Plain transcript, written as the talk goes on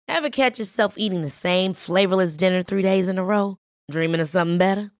Ever catch yourself eating the same flavorless dinner 3 days in a row? Dreaming of something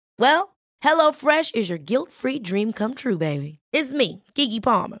better? Well, HelloFresh is your guilt-free dream come true, baby. It's me, Keke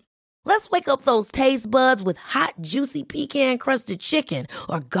Palmer. Let's wake up those taste buds with hot, juicy pecan-crusted chicken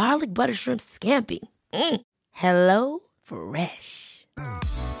or garlic butter shrimp scampi. Hello Fresh.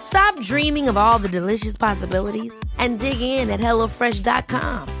 Stop dreaming of all the delicious possibilities and dig in at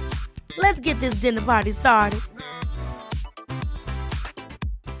HelloFresh.com. Let's get this dinner party started.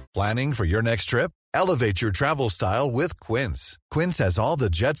 Planning for your next trip? Elevate your travel style with Quince. Quince has all the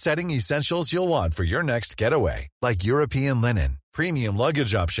jet-setting essentials you'll want for your next getaway, like European linen, premium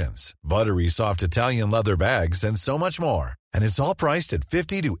luggage options, buttery soft Italian leather bags, and so much more. And it's all priced at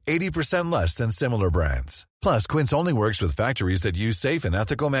 50 to 80% less than similar brands. Plus, Quince only works with factories that use safe and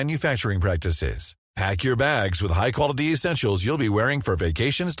ethical manufacturing practices. Pack your bags with high-quality essentials you'll be wearing for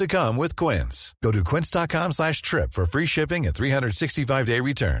vacations to come with Quince. Go to quince.com/trip for free shipping and 365-day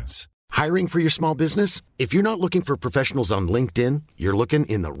returns. Hiring for your small business? If you're not looking for professionals on LinkedIn, you're looking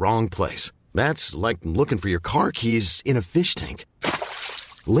in the wrong place. That's like looking for your car keys in a fish tank.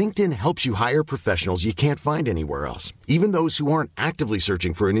 LinkedIn helps you hire professionals you can't find anywhere else, even those who aren't actively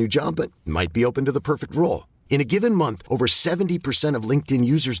searching for a new job but might be open to the perfect role. In a given month, over 70% of LinkedIn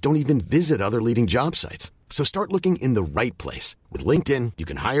users don't even visit other leading job sites. So start looking in the right place. With LinkedIn, you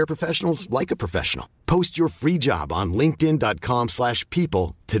can hire professionals like a professional. Post your free job on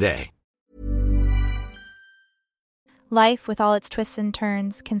linkedin.com/people today. Life, with all its twists and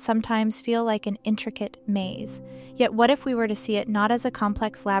turns, can sometimes feel like an intricate maze. Yet what if we were to see it not as a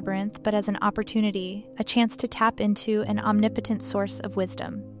complex labyrinth, but as an opportunity, a chance to tap into an omnipotent source of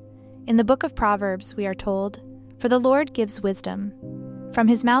wisdom? In the book of Proverbs, we are told, "For the Lord gives wisdom. From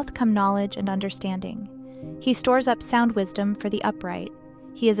his mouth come knowledge and understanding. He stores up sound wisdom for the upright.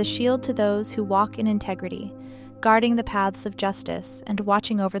 He is a shield to those who walk in integrity, guarding the paths of justice and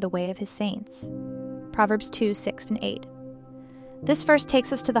watching over the way of his saints." Proverbs 2:6-8. This verse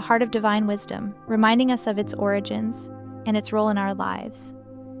takes us to the heart of divine wisdom, reminding us of its origins and its role in our lives.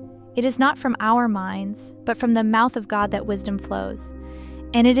 It is not from our minds, but from the mouth of God that wisdom flows.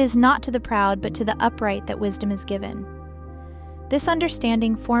 And it is not to the proud, but to the upright that wisdom is given. This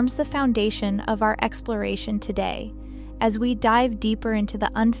understanding forms the foundation of our exploration today, as we dive deeper into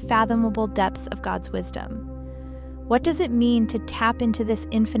the unfathomable depths of God's wisdom. What does it mean to tap into this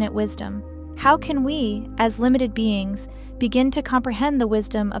infinite wisdom? How can we, as limited beings, begin to comprehend the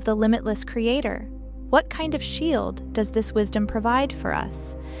wisdom of the limitless Creator? What kind of shield does this wisdom provide for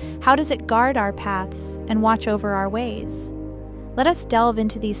us? How does it guard our paths and watch over our ways? Let us delve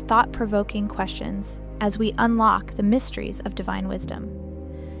into these thought-provoking questions as we unlock the mysteries of divine wisdom.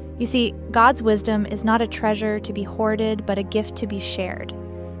 You see, God's wisdom is not a treasure to be hoarded, but a gift to be shared.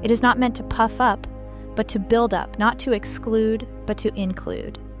 It is not meant to puff up, but to build up, not to exclude, but to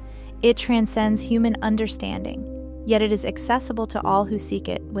include. It transcends human understanding, yet it is accessible to all who seek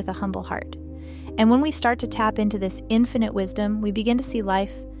it with a humble heart. And when we start to tap into this infinite wisdom, we begin to see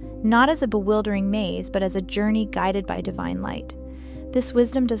life not as a bewildering maze, but as a journey guided by divine light. This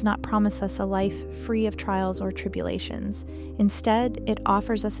wisdom does not promise us a life free of trials or tribulations. Instead, it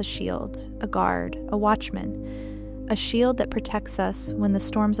offers us a shield, a guard, a watchman, a shield that protects us when the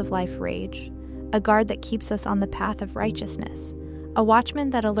storms of life rage, a guard that keeps us on the path of righteousness, a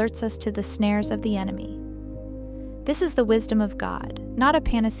watchman that alerts us to the snares of the enemy. This is the wisdom of God, not a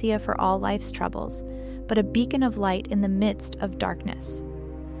panacea for all life's troubles, but a beacon of light in the midst of darkness.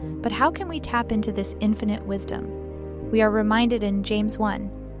 But how can we tap into this infinite wisdom? We are reminded in James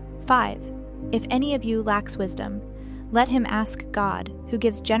 1:5, "If any of you lacks wisdom, let him ask God, who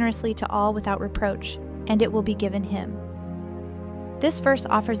gives generously to all without reproach, and it will be given him." This verse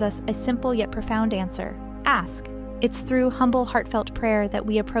offers us a simple yet profound answer: ask. It's through humble, heartfelt prayer that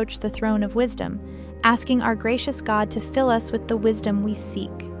we approach the throne of wisdom, asking our gracious God to fill us with the wisdom we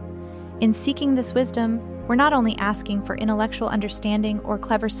seek. In seeking this wisdom, we're not only asking for intellectual understanding or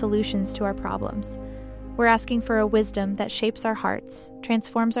clever solutions to our problems. We're asking for a wisdom that shapes our hearts,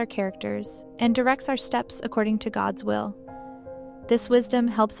 transforms our characters, and directs our steps according to God's will. This wisdom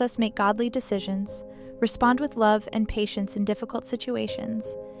helps us make godly decisions, respond with love and patience in difficult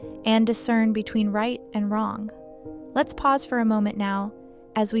situations, and discern between right and wrong. Let's pause for a moment now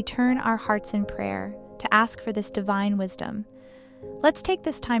as we turn our hearts in prayer to ask for this divine wisdom. Let's take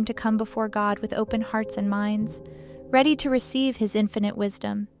this time to come before God with open hearts and minds, ready to receive His infinite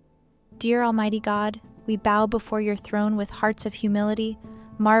wisdom. Dear Almighty God, we bow before your throne with hearts of humility,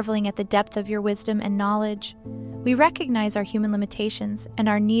 marveling at the depth of your wisdom and knowledge. We recognize our human limitations and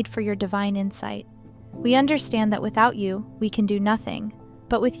our need for your divine insight. We understand that without you, we can do nothing,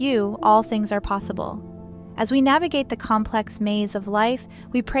 but with you, all things are possible. As we navigate the complex maze of life,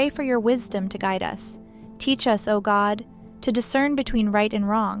 we pray for your wisdom to guide us. Teach us, O God, to discern between right and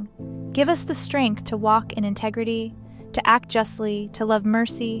wrong. Give us the strength to walk in integrity, to act justly, to love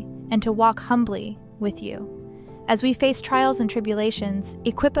mercy, and to walk humbly with you. As we face trials and tribulations,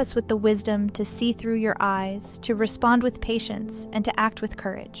 equip us with the wisdom to see through your eyes, to respond with patience, and to act with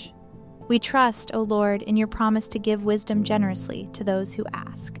courage. We trust, O Lord, in your promise to give wisdom generously to those who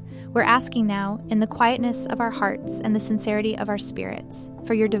ask. We're asking now, in the quietness of our hearts and the sincerity of our spirits,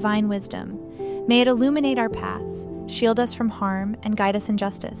 for your divine wisdom. May it illuminate our paths, shield us from harm, and guide us in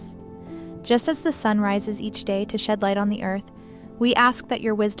justice. Just as the sun rises each day to shed light on the earth, we ask that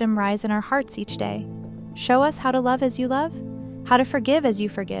your wisdom rise in our hearts each day. Show us how to love as you love, how to forgive as you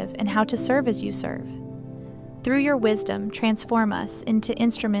forgive, and how to serve as you serve. Through your wisdom, transform us into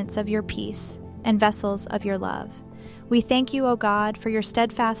instruments of your peace and vessels of your love. We thank you, O God, for your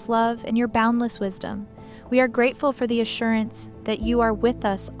steadfast love and your boundless wisdom. We are grateful for the assurance that you are with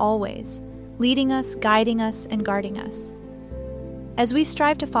us always, leading us, guiding us, and guarding us. As we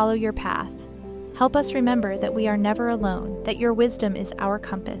strive to follow your path, help us remember that we are never alone, that your wisdom is our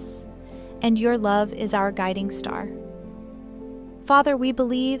compass, and your love is our guiding star. Father, we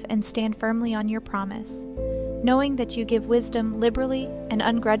believe and stand firmly on your promise, knowing that you give wisdom liberally and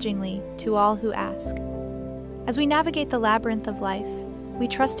ungrudgingly to all who ask. As we navigate the labyrinth of life, we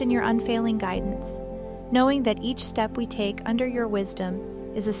trust in your unfailing guidance, knowing that each step we take under your wisdom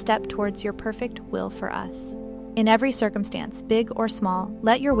is a step towards your perfect will for us. In every circumstance, big or small,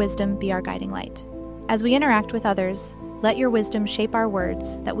 let your wisdom be our guiding light. As we interact with others, let your wisdom shape our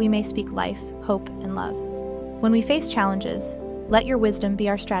words that we may speak life, hope, and love. When we face challenges, let your wisdom be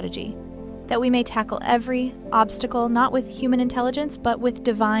our strategy, that we may tackle every obstacle not with human intelligence, but with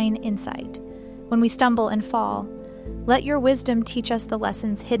divine insight. When we stumble and fall, let your wisdom teach us the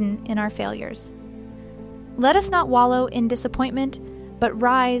lessons hidden in our failures. Let us not wallow in disappointment, but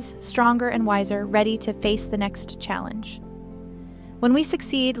rise stronger and wiser, ready to face the next challenge. When we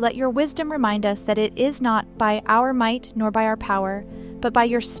succeed, let your wisdom remind us that it is not by our might nor by our power, but by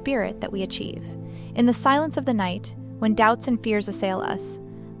your Spirit that we achieve. In the silence of the night, when doubts and fears assail us,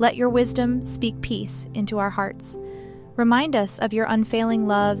 let your wisdom speak peace into our hearts. Remind us of your unfailing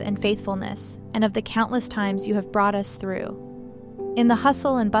love and faithfulness, and of the countless times you have brought us through. In the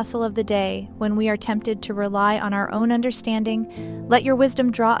hustle and bustle of the day, when we are tempted to rely on our own understanding, let your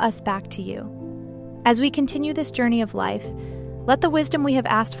wisdom draw us back to you. As we continue this journey of life, let the wisdom we have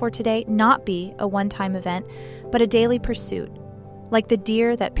asked for today not be a one-time event, but a daily pursuit. Like the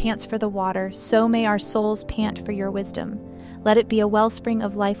deer that pants for the water, so may our souls pant for your wisdom. Let it be a wellspring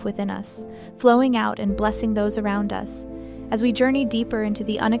of life within us, flowing out and blessing those around us. As we journey deeper into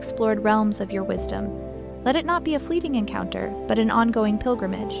the unexplored realms of your wisdom, let it not be a fleeting encounter, but an ongoing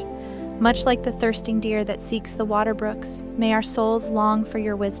pilgrimage. Much like the thirsting deer that seeks the water brooks, may our souls long for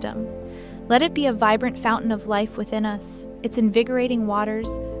your wisdom. Let it be a vibrant fountain of life within us, its invigorating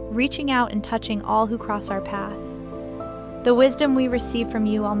waters reaching out and touching all who cross our path. The wisdom we receive from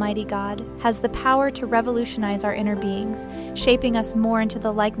you, Almighty God, has the power to revolutionize our inner beings, shaping us more into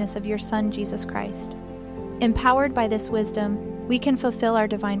the likeness of your Son, Jesus Christ. Empowered by this wisdom, we can fulfill our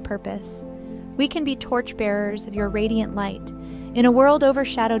divine purpose. We can be torchbearers of your radiant light in a world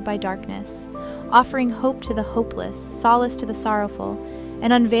overshadowed by darkness, offering hope to the hopeless, solace to the sorrowful,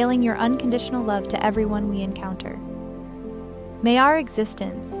 and unveiling your unconditional love to everyone we encounter. May our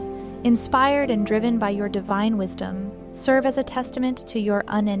existence, inspired and driven by your divine wisdom, serve as a testament to your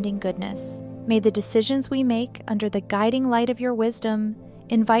unending goodness. May the decisions we make under the guiding light of your wisdom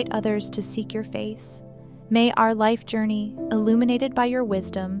invite others to seek your face. May our life journey, illuminated by your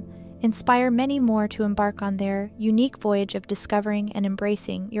wisdom, inspire many more to embark on their unique voyage of discovering and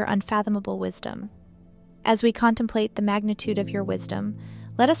embracing your unfathomable wisdom. As we contemplate the magnitude of your wisdom,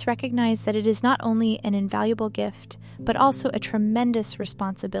 let us recognize that it is not only an invaluable gift, but also a tremendous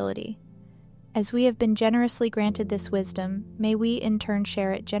responsibility. As we have been generously granted this wisdom, may we in turn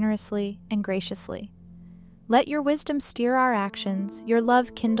share it generously and graciously. Let your wisdom steer our actions, your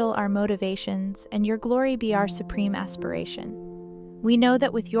love kindle our motivations, and your glory be our supreme aspiration. We know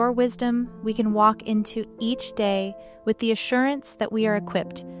that with your wisdom, we can walk into each day with the assurance that we are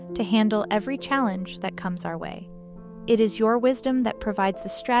equipped to handle every challenge that comes our way. It is your wisdom that provides the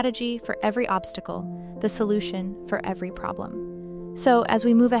strategy for every obstacle, the solution for every problem. So, as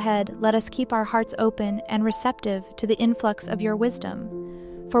we move ahead, let us keep our hearts open and receptive to the influx of your wisdom.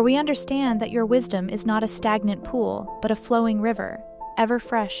 For we understand that your wisdom is not a stagnant pool, but a flowing river, ever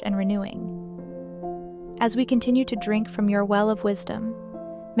fresh and renewing. As we continue to drink from your well of wisdom,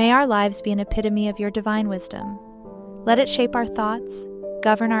 may our lives be an epitome of your divine wisdom. Let it shape our thoughts,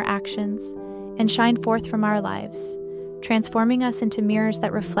 govern our actions, and shine forth from our lives, transforming us into mirrors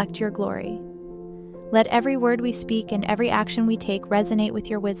that reflect your glory. Let every word we speak and every action we take resonate with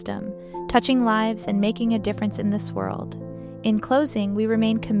your wisdom, touching lives and making a difference in this world. In closing, we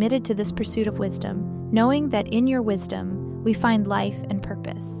remain committed to this pursuit of wisdom, knowing that in your wisdom, we find life and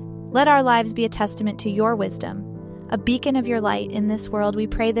purpose. Let our lives be a testament to your wisdom, a beacon of your light in this world. We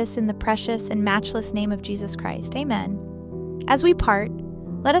pray this in the precious and matchless name of Jesus Christ. Amen. As we part,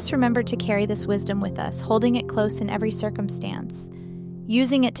 let us remember to carry this wisdom with us, holding it close in every circumstance,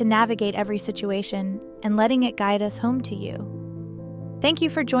 using it to navigate every situation, and letting it guide us home to you. Thank you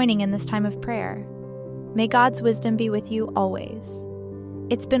for joining in this time of prayer. May God's wisdom be with you always.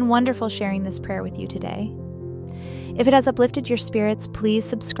 It's been wonderful sharing this prayer with you today. If it has uplifted your spirits, please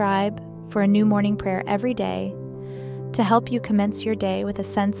subscribe for a new morning prayer every day to help you commence your day with a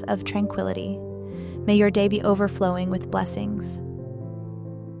sense of tranquility. May your day be overflowing with blessings.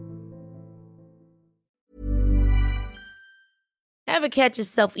 Ever catch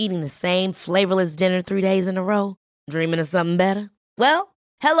yourself eating the same flavorless dinner 3 days in a row? Dreaming of something better? Well,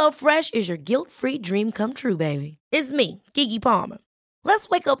 HelloFresh is your guilt-free dream come true, baby. It's me, Keke Palmer. Let's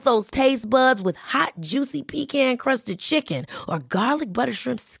wake up those taste buds with hot, juicy pecan-crusted chicken or garlic butter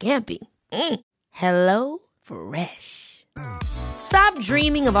shrimp scampi. Hello Fresh. Stop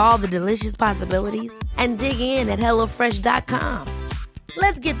dreaming of all the delicious possibilities and dig in at HelloFresh.com.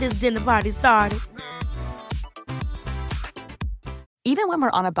 Let's get this dinner party started. Even when we're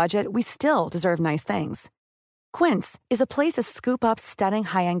on a budget, we still deserve nice things. Quince is a place to scoop up stunning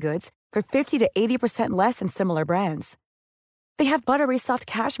high-end goods for 50 to 80% less than similar brands. They have buttery soft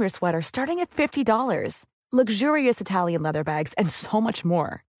cashmere sweaters starting at $50, luxurious Italian leather bags, and so much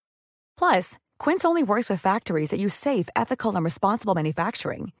more. Plus, Quince only works with factories that use safe, ethical, and responsible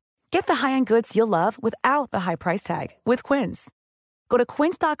manufacturing. Get the high-end goods you'll love without the high price tag with Quince. Go to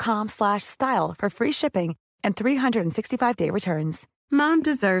quince.com/style for free shipping and 365-day returns. Mom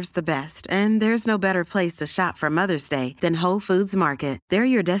deserves the best, and there's no better place to shop for Mother's Day than Whole Foods Market. They're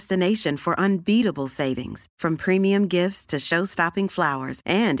your destination for unbeatable savings, from premium gifts to show-stopping flowers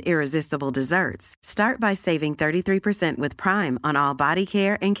and irresistible desserts. Start by saving 33% with Prime on all body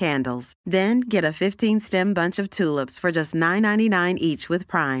care and candles. Then get a 15-stem bunch of tulips for just $9.99 each with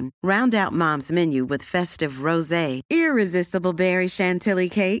Prime. Round out Mom's menu with festive rosé, irresistible berry chantilly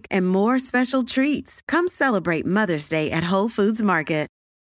cake, and more special treats. Come celebrate Mother's Day at Whole Foods Market.